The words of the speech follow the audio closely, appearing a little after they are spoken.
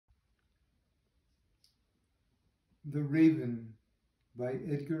The Raven by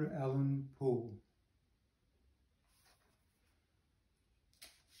Edgar Allan Poe.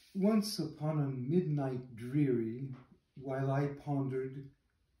 Once upon a midnight dreary, while I pondered,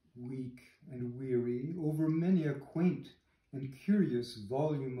 weak and weary, over many a quaint and curious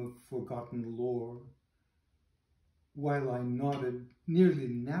volume of forgotten lore, while I nodded, nearly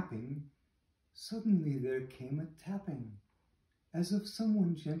napping, suddenly there came a tapping, as of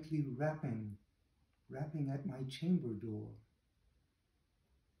someone gently rapping at my chamber door.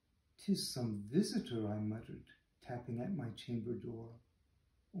 "'Tis some visitor," I muttered, tapping at my chamber door.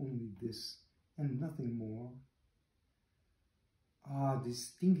 Only this, and nothing more. Ah,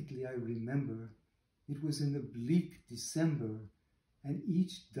 distinctly I remember, it was in the bleak December, and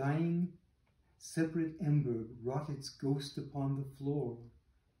each dying, separate ember wrought its ghost upon the floor.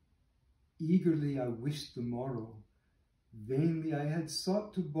 Eagerly I wished the morrow. Vainly I had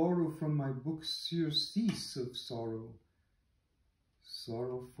sought to borrow from my book's surcease of sorrow.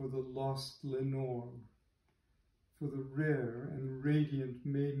 Sorrow for the lost Lenore, for the rare and radiant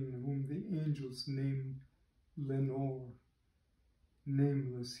maiden whom the angels named Lenore,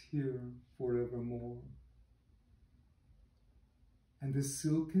 nameless here forevermore. And the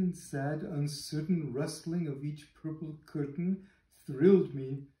silken, sad, uncertain rustling of each purple curtain thrilled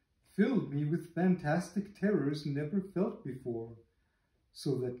me, filled me with fantastic terrors never felt before,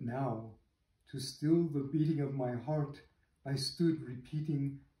 so that now, to still the beating of my heart, I stood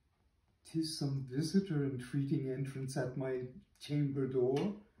repeating, "'Tis some visitor entreating entrance at my chamber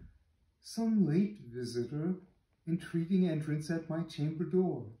door, some late visitor entreating entrance at my chamber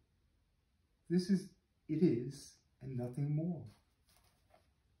door. It is, and nothing more."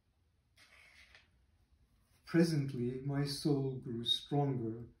 Presently my soul grew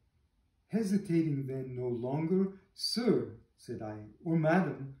stronger, hesitating then no longer. "Sir," said I, "or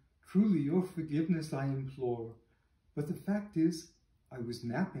madam, truly your forgiveness I implore. But the fact is, I was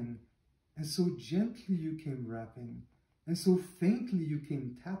napping, and so gently you came rapping, and so faintly you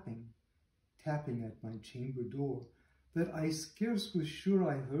came tapping at my chamber door, that I scarce was sure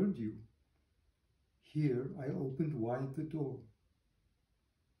I heard you." Here I opened wide the door.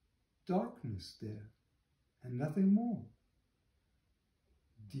 Darkness there, and nothing more.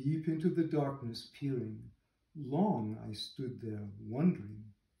 Deep into the darkness peering, long I stood there, wondering,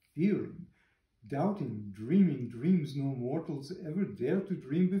 fearing, doubting, dreaming dreams no mortals ever dared to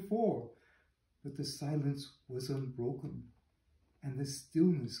dream before. But the silence was unbroken, and the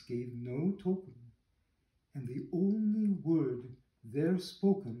stillness gave no token, and the only word there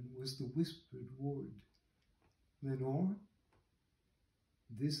spoken was the whispered word, "Lenore?"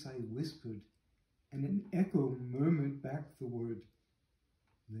 This I whispered, and an echo murmured back the word,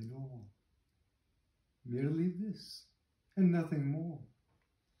 "Lenore." Merely this, and nothing more.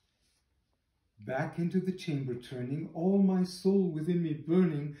 Back into the chamber turning, all my soul within me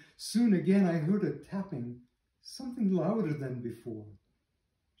burning, soon again I heard a tapping, something louder than before.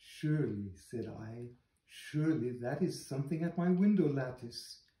 "Surely," said I, "surely that is something at my window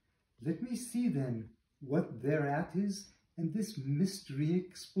lattice. Let me see then what thereat is, and this mystery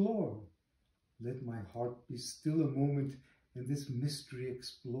explore. Let my heart be still a moment, and this mystery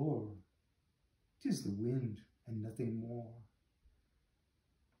explore. 'Tis the wind, and nothing more."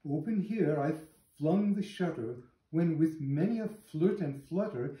 Open here I flung the shutter, when with many a flirt and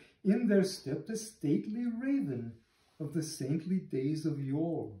flutter, in there stepped a stately raven of the saintly days of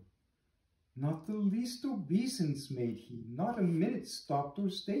yore. Not the least obeisance made he, not a minute stopped or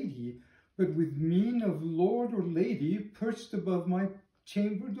stayed he, but with mien of lord or lady perched above my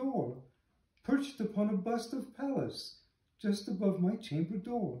chamber door, perched upon a bust of Pallas, just above my chamber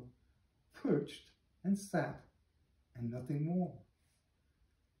door, perched and sat, and nothing more.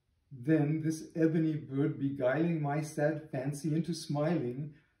 Then this ebony bird, beguiling my sad fancy into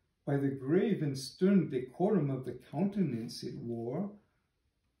smiling, by the grave and stern decorum of the countenance it wore,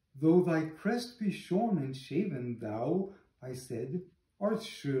 "Though thy crest be shorn and shaven, thou," I said, "art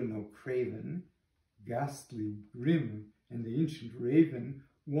sure no craven, ghastly, grim, and ancient raven,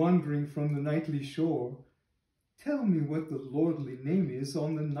 wandering from the nightly shore. Tell me what the lordly name is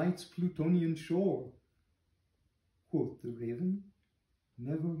on the night's Plutonian shore." Quoth the raven,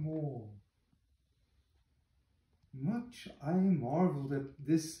 "Nevermore." Much I marveled at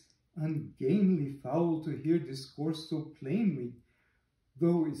this ungainly fowl to hear discourse so plainly,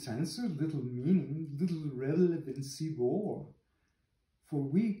 though its answer little meaning, little relevancy bore. For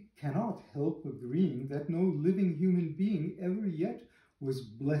we cannot help agreeing that no living human being ever yet was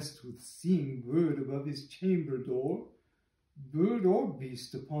blessed with seeing bird above his chamber door, bird or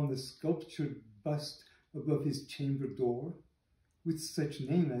beast upon the sculptured bust above his chamber door, with such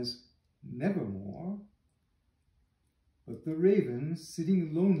name as Nevermore. But the raven,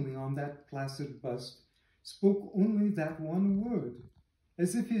 sitting lonely on that placid bust, spoke only that one word,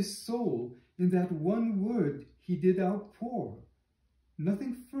 as if his soul in that one word he did outpour.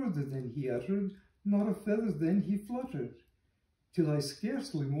 Nothing further than he uttered, not a feather then he fluttered, till I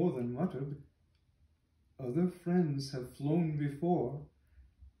scarcely more than muttered, other friends have flown before.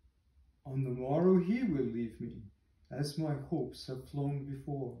 On the morrow he will leave me, as my hopes have flown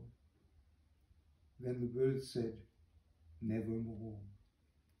before. Then the bird said, nevermore.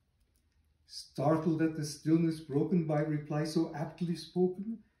 Startled at the stillness broken by reply so aptly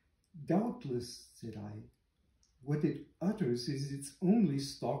spoken, doubtless, said I, what it utters is its only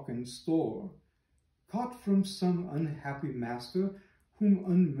stock and store, caught from some unhappy master, whom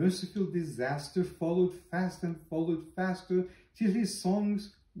unmerciful disaster followed fast and followed faster, till his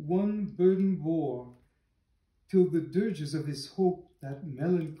songs one burden bore, till the dirges of his hope that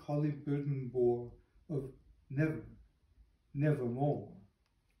melancholy burden bore, of never, nevermore.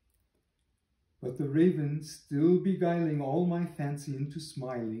 But the raven, still beguiling all my fancy into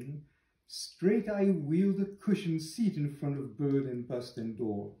smiling, straight I wheeled a cushioned seat in front of bird and bust and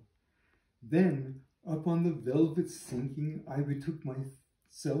door. Then, upon the velvet sinking, I betook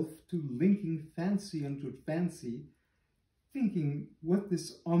myself to linking fancy unto fancy, thinking what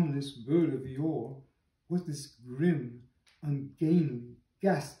this ominous bird of yore, what this grim, ungainly,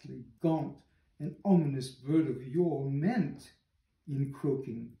 ghastly, gaunt, and ominous bird of yore meant in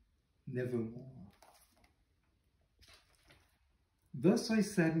croaking nevermore. Thus I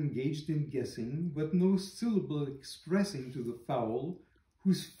sat engaged in guessing, but no syllable expressing to the fowl,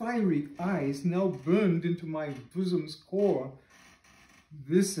 whose fiery eyes now burned into my bosom's core.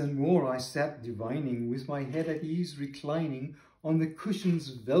 This and more I sat divining, with my head at ease reclining on the cushion's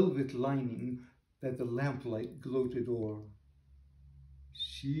velvet lining that the lamplight gloated o'er.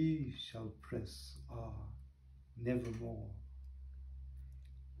 She shall press, nevermore.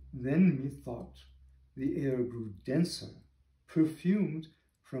 Then methought the air grew denser, perfumed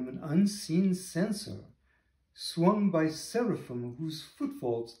from an unseen censer, swung by seraphim whose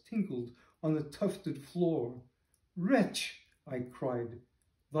footfalls tinkled on the tufted floor. Wretch, I cried,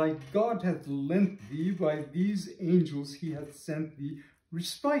 thy God hath lent thee, by these angels he hath sent thee,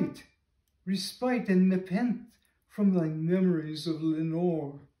 respite, respite and nepenthe from thy memories of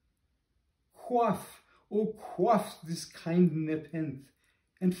Lenore. Quaff, O quaff this kind nepenthe,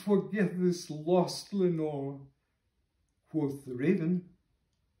 and forget this lost Lenore. Quoth the raven,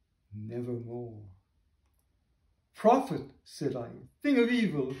 nevermore. Prophet, said I, thing of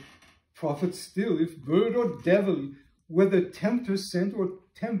evil, prophet still, if bird or devil, whether tempter sent or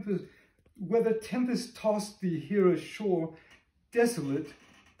tempest, whether tempest tossed thee here ashore, desolate,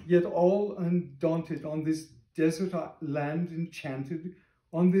 yet all undaunted, on this desert land enchanted,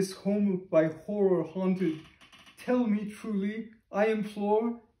 on this home by horror haunted, tell me truly, I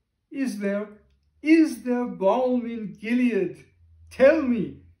implore, is there balm in Gilead? Tell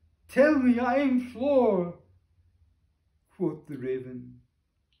me, I implore. Quoth the raven,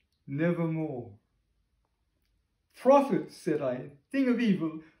 nevermore. Prophet, said I, thing of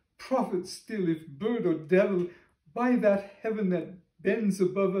evil, prophet still, if bird or devil, by that heaven that bends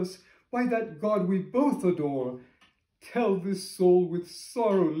above us, by that God we both adore, tell this soul with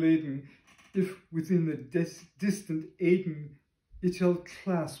sorrow laden, if within the distant Aden it shall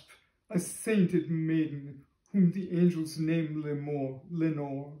clasp a sainted maiden, whom the angels name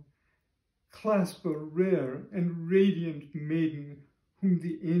Lenore, clasp a rare and radiant maiden, whom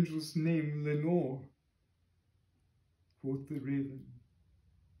the angels name Lenore. Quoth the raven,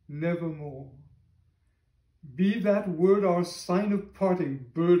 nevermore. Be that word our sign of parting,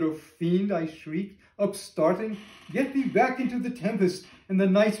 bird or fiend, I shriek, upstarting, get thee back into the tempest and the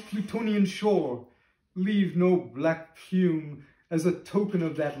night's Plutonian shore. Leave no black plume as a token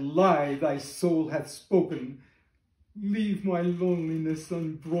of that lie thy soul hath spoken. Leave my loneliness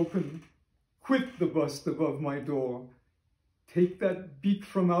unbroken. Quit the bust above my door. Take that beat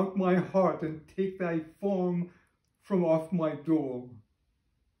from out my heart, and take thy form from off my door.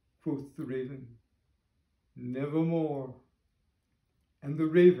 Quoth the raven, nevermore. And the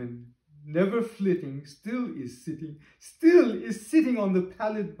raven, never flitting, still is sitting on the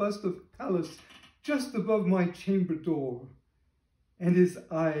pallid bust of Pallas, just above my chamber door. And his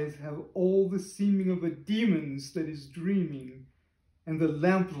eyes have all the seeming of a demon's that is dreaming, and the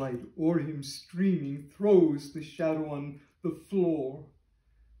lamplight o'er him streaming throws the shadow on the floor.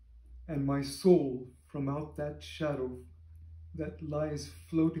 And my soul from out that shadow that lies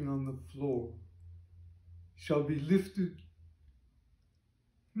floating on the floor shall be lifted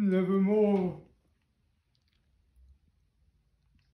nevermore.